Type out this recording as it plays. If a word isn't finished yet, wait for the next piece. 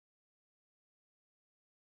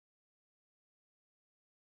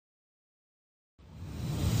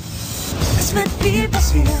viel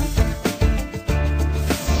passieren.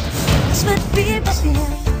 Es wird viel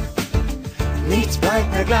passieren. Nichts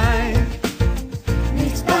bleibt mehr gleich.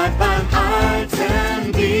 Nichts bleibt beim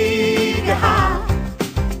Alten wie gehabt.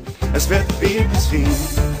 Es wird viel passieren.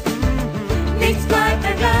 Nichts bleibt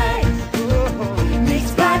mehr gleich.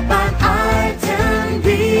 Nichts bleibt beim Alten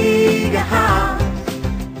wie gehabt.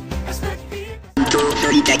 Es wird viel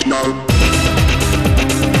passieren.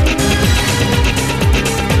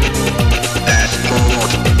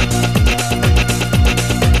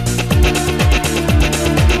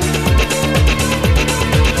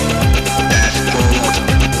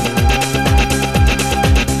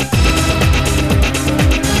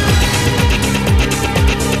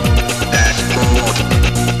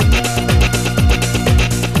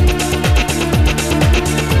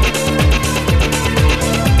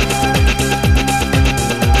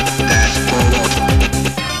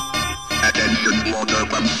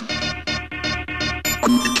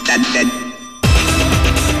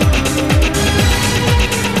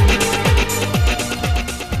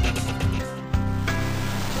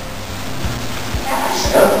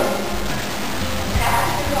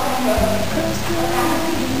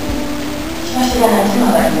 Ich möchte gerne ein Thema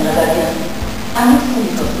bei Ihnen reparieren. Am liebsten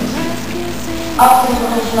die Flucht. Auch wenn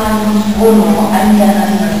ich meine Wohnung an die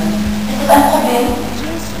erinnern. Ist das ein Problem?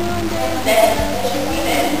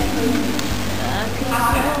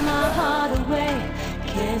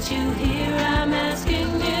 Can't you hear I'm asking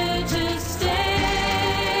you to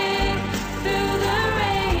stay through the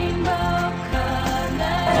rainbow colors?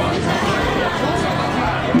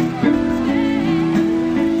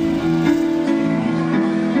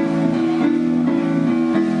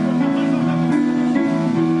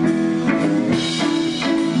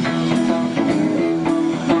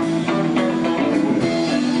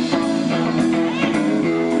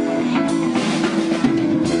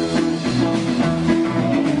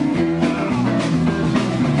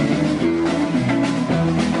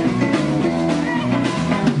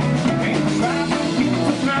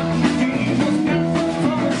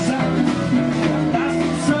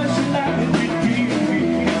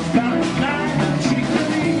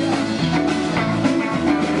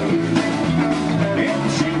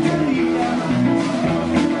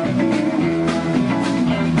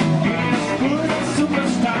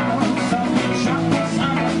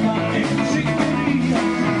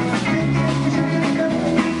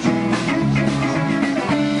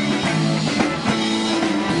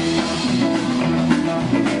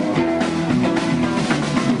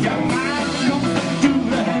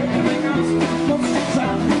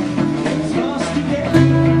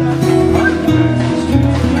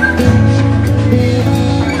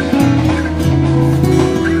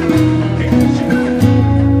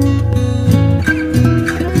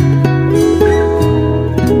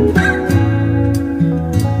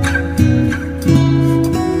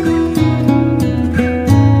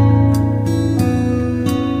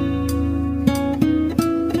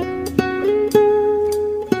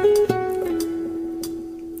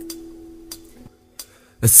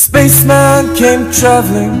 A spaceman came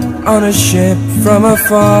traveling on a ship from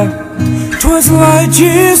afar. 'Twas light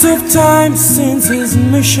years of time since his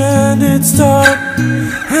mission did start.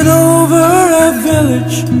 And over a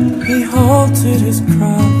village he halted his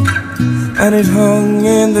craft, and it hung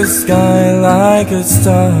in the sky like a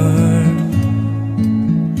star.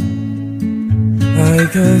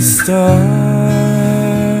 Like a star.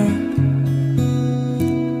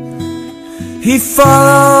 He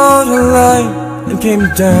followed a light and came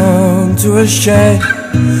down to a shed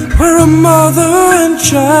where a mother and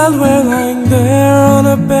child were lying there on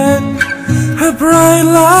a bed. A bright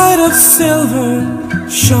light of silver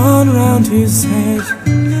shone round his head,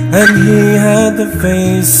 and he had the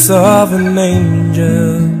face of an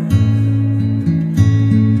angel.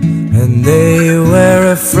 And they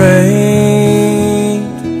were afraid.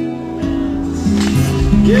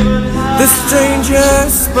 The stranger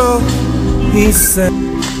spoke, he said,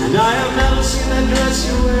 and I have never seen that dress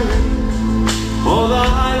you're wearing, or the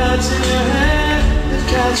highlights in your hair that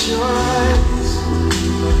catch your eyes.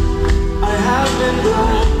 I have been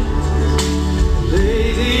blind,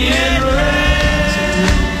 lady in red.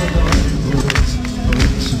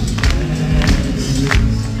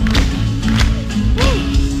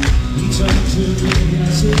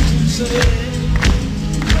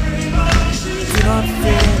 do not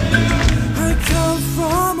fear. I come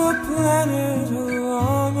from a planet a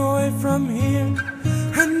long way from here,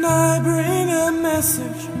 and I bring a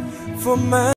message for man.